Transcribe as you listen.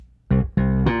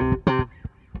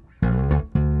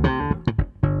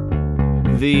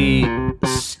The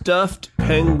stuffed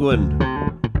penguin.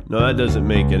 No, that doesn't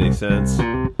make any sense.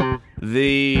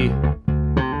 The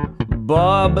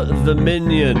Bob the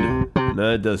Minion.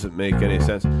 No, that doesn't make any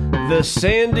sense. The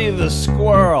Sandy the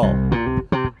Squirrel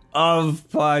of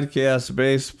podcast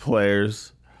bass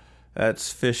players.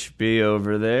 That's Fish B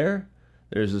over there.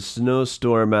 There's a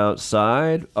snowstorm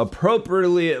outside,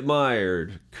 appropriately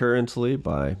admired currently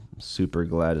by Super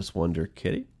Gladys Wonder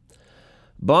Kitty.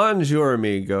 Bonjour,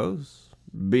 amigos.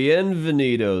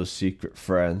 Bienvenidos, secret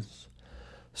friends.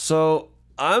 So,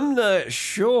 I'm not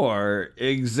sure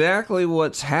exactly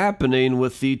what's happening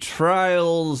with the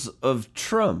trials of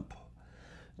Trump.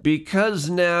 Because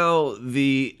now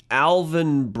the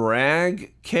Alvin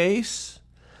Bragg case,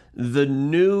 the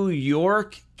New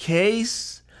York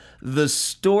case, the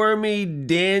Stormy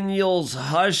Daniels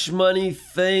hush money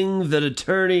thing that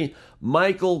attorney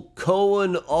Michael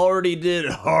Cohen already did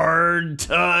hard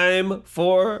time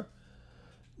for.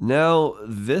 Now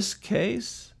this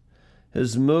case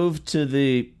has moved to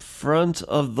the front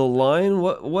of the line.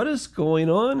 What is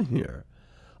going on here?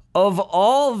 Of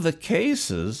all the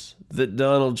cases that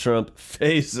Donald Trump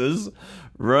faces,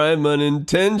 rhyme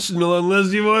unintentional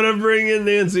unless you want to bring in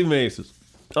Nancy Mason.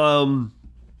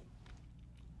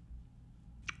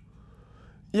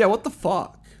 Yeah, what the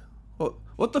fuck?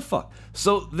 What the fuck?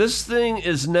 So this thing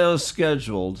is now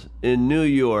scheduled in New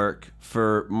York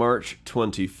for March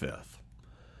 25th,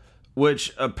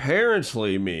 which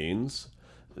apparently means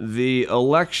the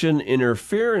election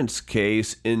interference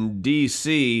case in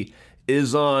D.C.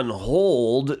 is on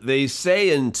hold, they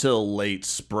say until late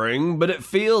spring, but it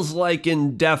feels like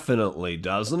indefinitely,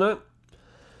 doesn't it?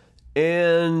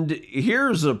 And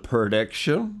here's a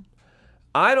prediction.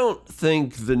 I don't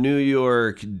think the New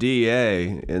York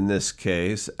DA, in this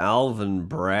case, Alvin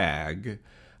Bragg,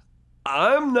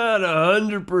 I'm not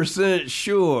 100%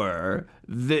 sure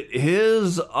that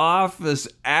his office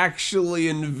actually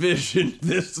envisioned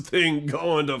this thing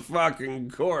going to fucking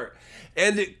court.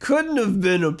 And it couldn't have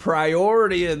been a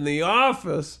priority in the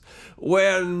office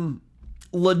when,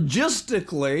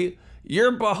 logistically,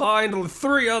 you're behind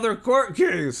 3 other court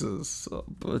cases. So,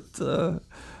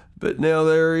 but now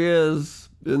there he is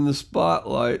in the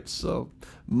spotlight. So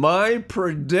my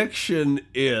prediction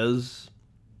is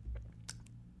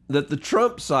that the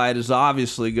Trump side is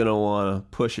obviously going to want to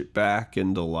push it back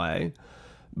and delay.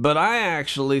 But I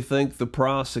actually think the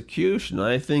prosecution,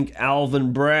 I think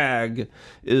Alvin Bragg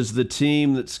is the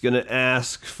team that's going to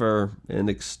ask for an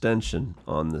extension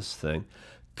on this thing.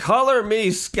 Color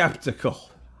me skeptical.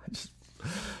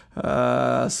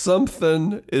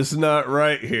 Something is not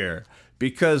right here.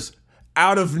 Because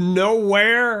out of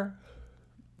nowhere,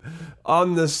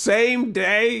 on the same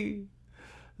day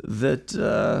that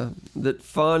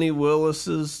Fonnie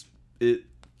Willis's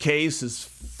case is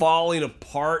falling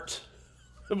apart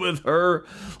with her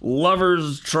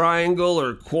lover's triangle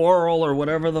or quarrel or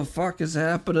whatever the fuck is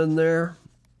happening there,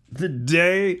 the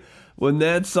day when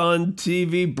that's on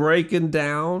TV breaking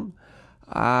down,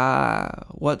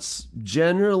 what's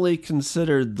generally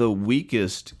considered the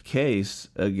weakest case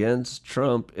against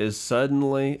Trump is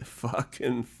suddenly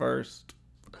fucking first.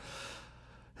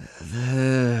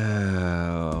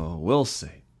 We'll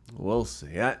see. We'll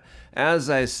see. As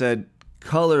I said,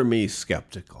 color me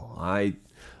skeptical. I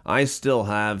still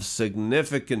have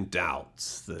significant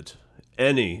doubts that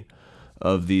any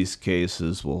of these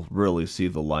cases will really see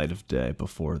the light of day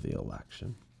before the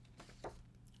election.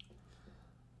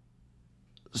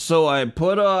 So I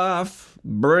put off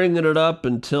bringing it up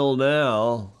until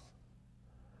now.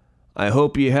 I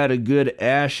hope you had a good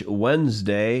Ash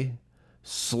Wednesday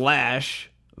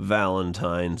 /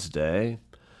 Valentine's Day.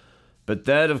 But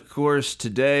that, of course,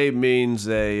 today means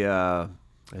a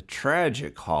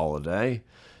tragic holiday.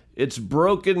 It's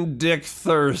Broken Dick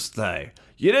Thursday.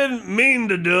 You didn't mean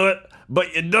to do it,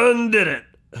 but you done did it.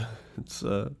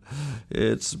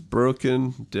 It's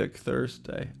Broken Dick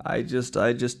Thursday. I just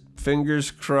fingers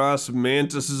crossed,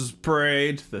 mantises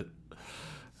prayed that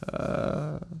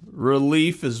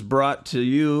relief is brought to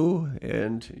you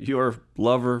and your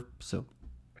lover. So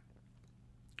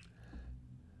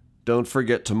don't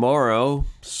forget tomorrow,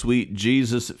 sweet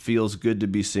Jesus, it feels good to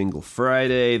be single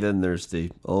Friday. Then there's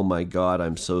the oh my God,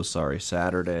 I'm so sorry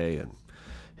Saturday, and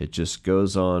it just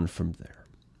goes on from there.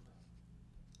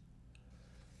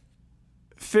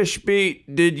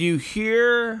 Fishbeat, did you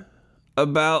hear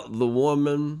about the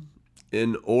woman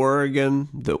in Oregon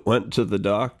that went to the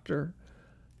doctor?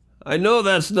 I know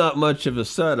that's not much of a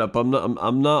setup.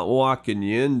 I'm not walking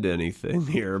you into anything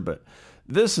here, but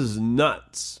this is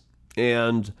nuts.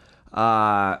 And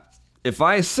if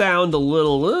I sound a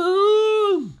little,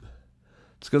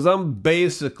 it's because I'm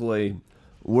basically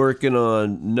working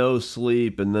on no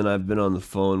sleep, and then I've been on the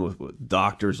phone with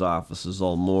doctors' offices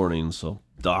all morning, so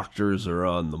doctors are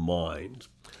on the mind.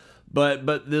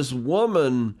 But this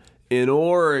woman in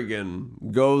Oregon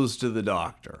goes to the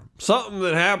doctor. Something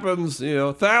that happens,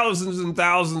 thousands and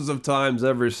thousands of times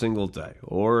every single day.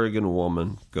 Oregon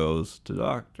woman goes to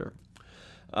doctor.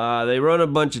 They run a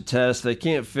bunch of tests. They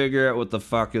can't figure out what the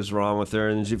fuck is wrong with her.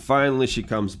 And she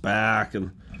comes back.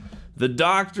 And the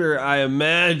doctor, I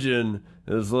imagine,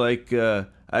 is like,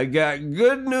 I got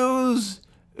good news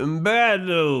and bad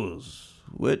news.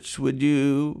 Which would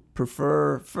you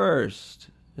prefer first?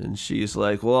 And she's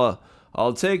like, well,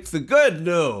 I'll take the good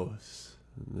news.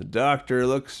 And the doctor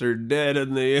looks her dead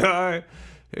in the eye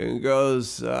and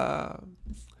goes, the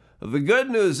good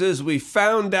news is we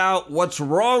found out what's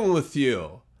wrong with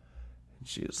you. And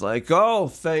she's like, oh,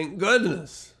 thank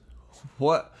goodness.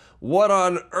 What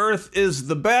on earth is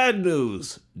the bad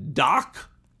news, Doc?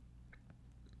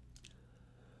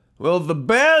 Well, the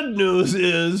bad news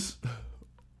is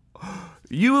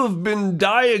you have been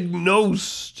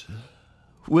diagnosed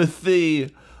with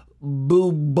the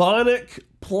bubonic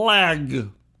plague.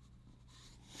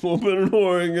 Woman in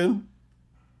Oregon,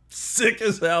 sick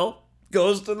as hell,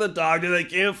 goes to the doctor. They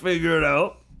can't figure it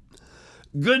out.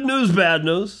 Good news, bad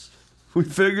news. We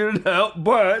figured it out,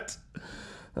 but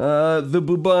the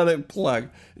bubonic plague.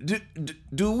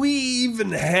 Do we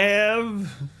even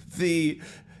have the?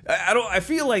 I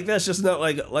feel like that's just not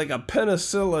like a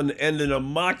penicillin and an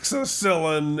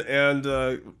amoxicillin and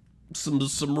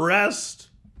some rest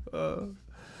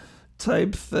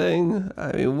type thing.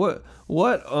 I mean,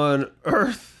 what on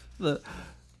earth? I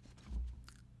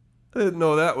didn't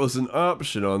know that was an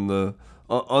option on the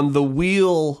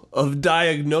wheel of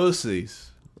diagnoses.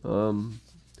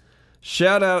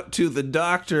 Shout out to the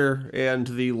doctor and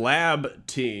the lab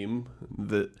team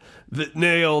that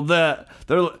nailed that.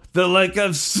 They're like,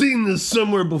 I've seen this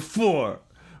somewhere before.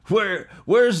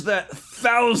 Where's that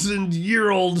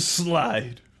 1,000-year-old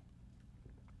slide?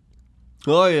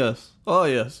 Oh yes.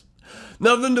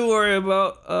 Nothing to worry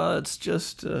about. It's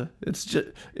just the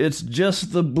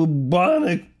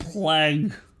bubonic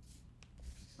plague.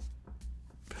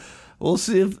 We'll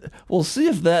see if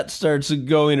that starts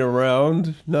going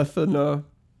around. Nothing. The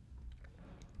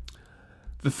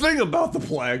thing about the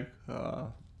plague,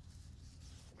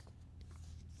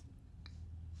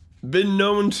 been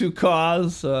known to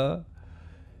cause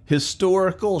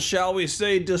historical, shall we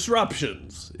say,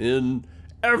 disruptions in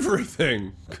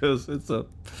everything, because it's a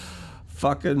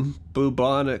fucking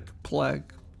bubonic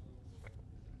plague.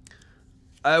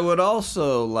 I would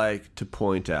also like to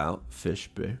point out,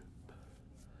 Fishby,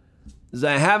 is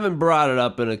I haven't brought it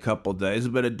up in a couple days,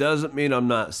 but it doesn't mean I'm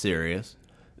not serious.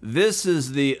 This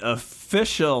is the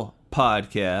official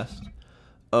podcast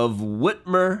of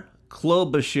Whitmer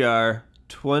Klobuchar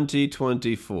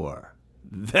 2024.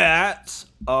 That's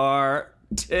our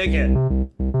ticket.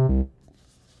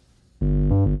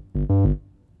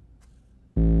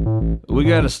 We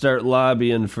got to start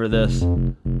lobbying for this.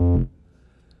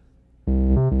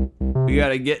 We got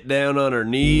to get down on our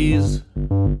knees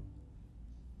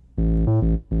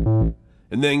and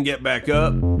then get back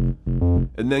up and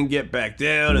then get back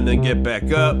down and then get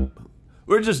back up.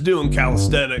 We're just doing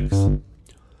calisthenics.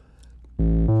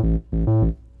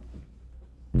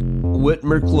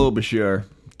 Whitmer Klobuchar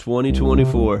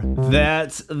 2024.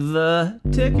 That's the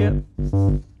ticket.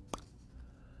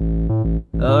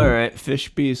 All right,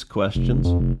 Fishbee's questions.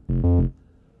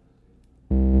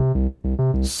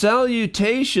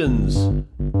 Salutations,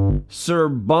 Sir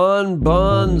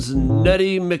Bonbons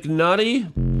Nutty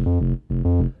McNutty.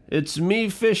 It's me,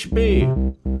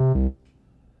 Fishbee.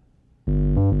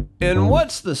 And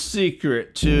what's the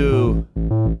secret to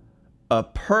a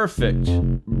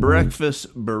perfect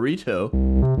breakfast burrito?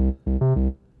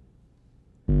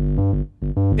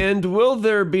 And will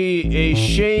there be a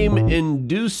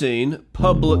shame-inducing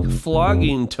public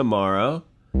flogging tomorrow?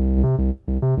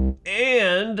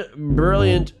 And,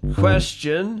 brilliant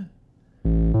question,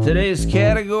 today's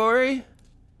category,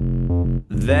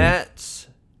 that's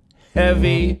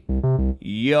heavy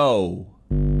yo.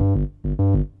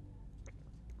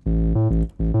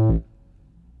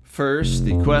 First,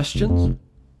 the questions.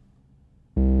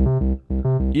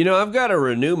 I've got to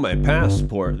renew my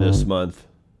passport this month.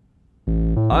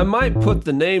 I might put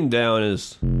the name down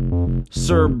as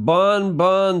Sir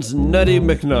Bonbons Nutty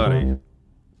McNutty.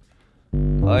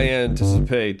 I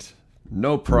anticipate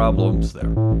no problems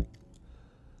there.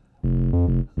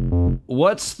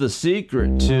 What's the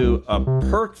secret to a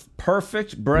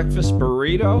perfect breakfast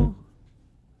burrito?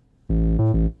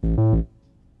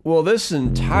 Well, this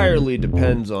entirely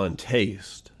depends on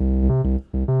taste.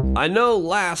 I know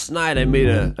last night I made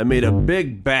a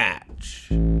big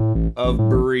batch of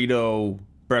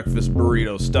breakfast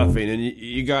burrito stuffing, and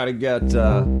you gotta get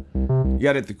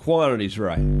the quantities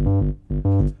right.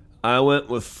 I went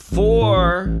with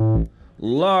 4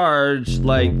 large,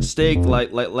 like steak,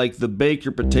 like the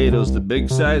Baker potatoes, the big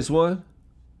size one.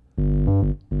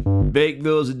 Bake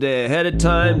those a day ahead of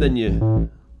time, then you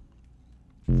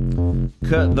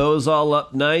cut those all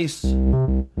up nice.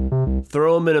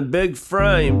 Throw them in a big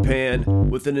frying pan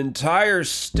with an entire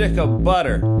stick of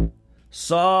butter.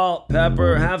 Salt,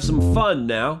 pepper, have some fun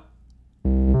now.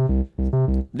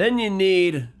 Then you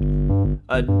need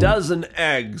a dozen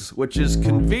eggs, which is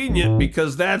convenient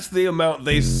because that's the amount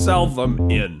they sell them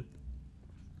in.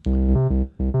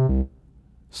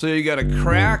 So you gotta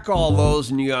crack all those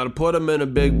and you gotta put them in a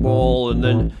big bowl, and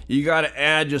then you gotta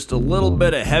add just a little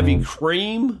bit of heavy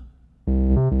cream,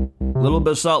 a little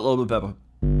bit of salt, a little bit of pepper.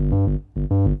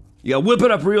 You gotta whip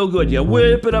it up real good. You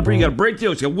gotta break the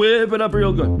yolks. You gotta whip it up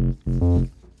real good.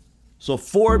 So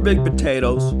 4 big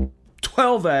potatoes,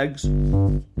 12 eggs.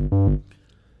 And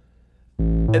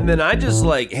then I just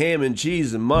like ham and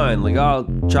cheese in mine. Like I'll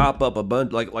chop up a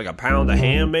bunch, like a pound of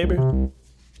ham maybe.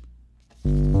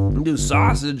 Do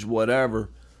sausage, whatever.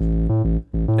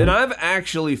 And I've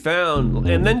actually found,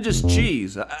 and then just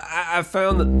cheese. I've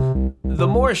found that the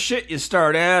more shit you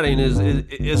start adding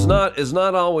is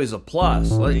not always a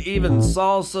plus. Like even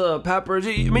salsa, peppers.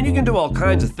 I mean, you can do all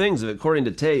kinds of things according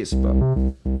to taste, but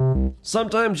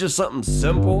sometimes just something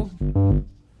simple.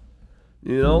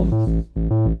 You know,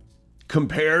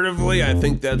 comparatively, I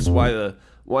think that's why the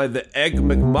Egg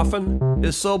McMuffin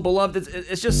is so beloved.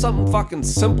 It's just something fucking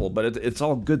simple, but it's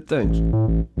all good things.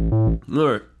 All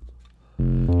right.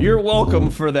 You're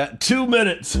welcome for that 2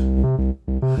 minutes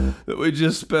that we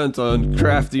just spent on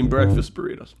crafting breakfast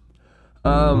burritos.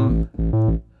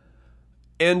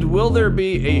 And will there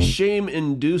be a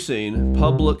shame-inducing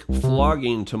public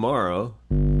flogging tomorrow?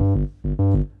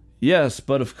 Yes,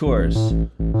 but of course.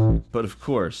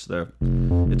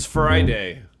 It's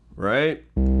Friday, right?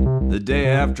 The day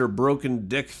after Broken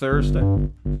Dick Thursday.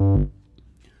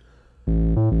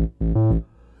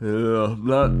 Yeah,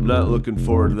 I'm not looking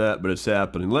forward to that, but it's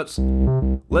happening. Let's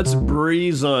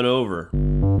breeze on over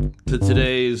to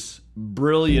today's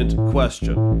brilliant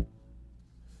question.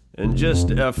 And just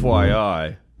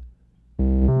FYI,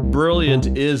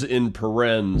 brilliant is in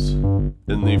parens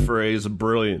in the phrase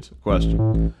brilliant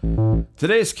question.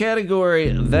 Today's category,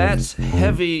 that's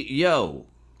heavy yo.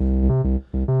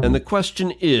 And the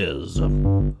question is,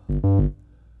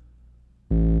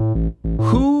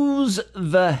 who's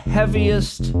the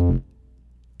heaviest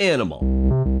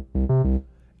animal?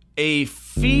 A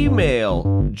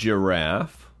female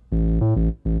giraffe,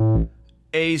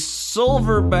 a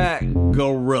silverback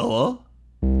gorilla,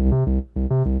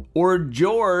 or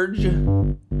George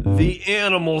the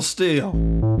animal steel?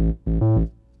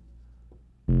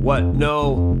 What,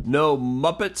 no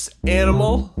Muppets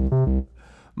animal?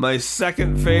 My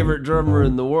second favorite drummer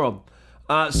in the world.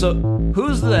 So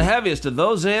who's the heaviest of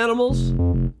those animals?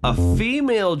 A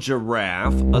female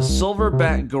giraffe, a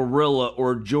silverback gorilla,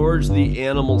 or George the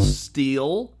animal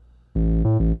steel?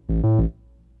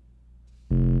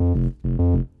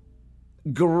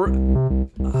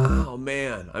 Oh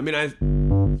man, I mean,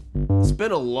 it's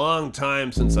been a long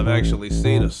time since I've actually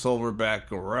seen a silverback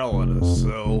gorilla in a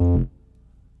zoo.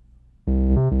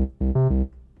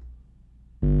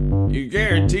 You're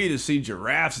guaranteed to see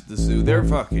giraffes at the zoo. They're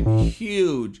fucking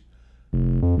huge.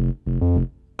 I'm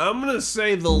gonna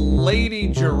say the lady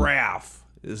giraffe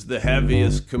is the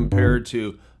heaviest compared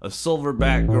to a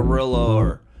silverback gorilla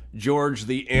or George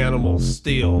the animal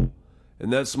steel.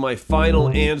 And that's my final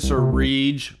answer,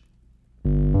 Reg.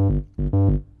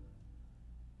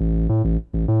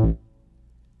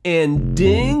 And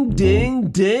ding, ding,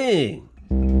 ding.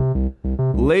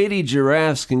 Lady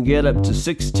giraffes can get up to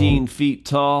 16 feet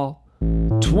tall,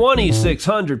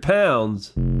 2,600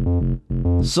 pounds.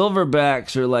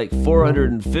 Silverbacks are like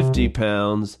 450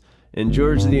 pounds, and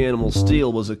George the Animal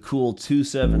Steel was a cool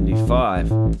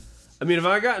 275. I mean, have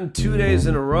I gotten 2 days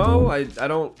in a row? I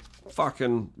don't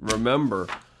fucking remember,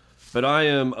 but I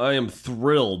am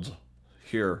thrilled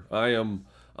here. Can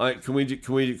we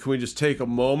just take a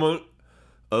moment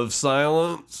of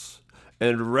silence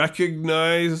and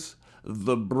recognize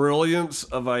the brilliance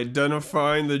of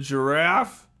identifying the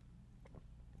giraffe?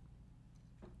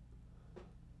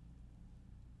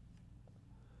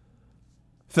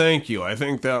 Thank you. I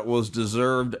think that was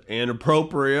deserved and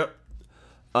appropriate.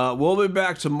 We'll be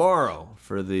back tomorrow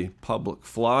for the public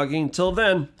flogging. Till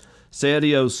then, say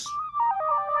adios.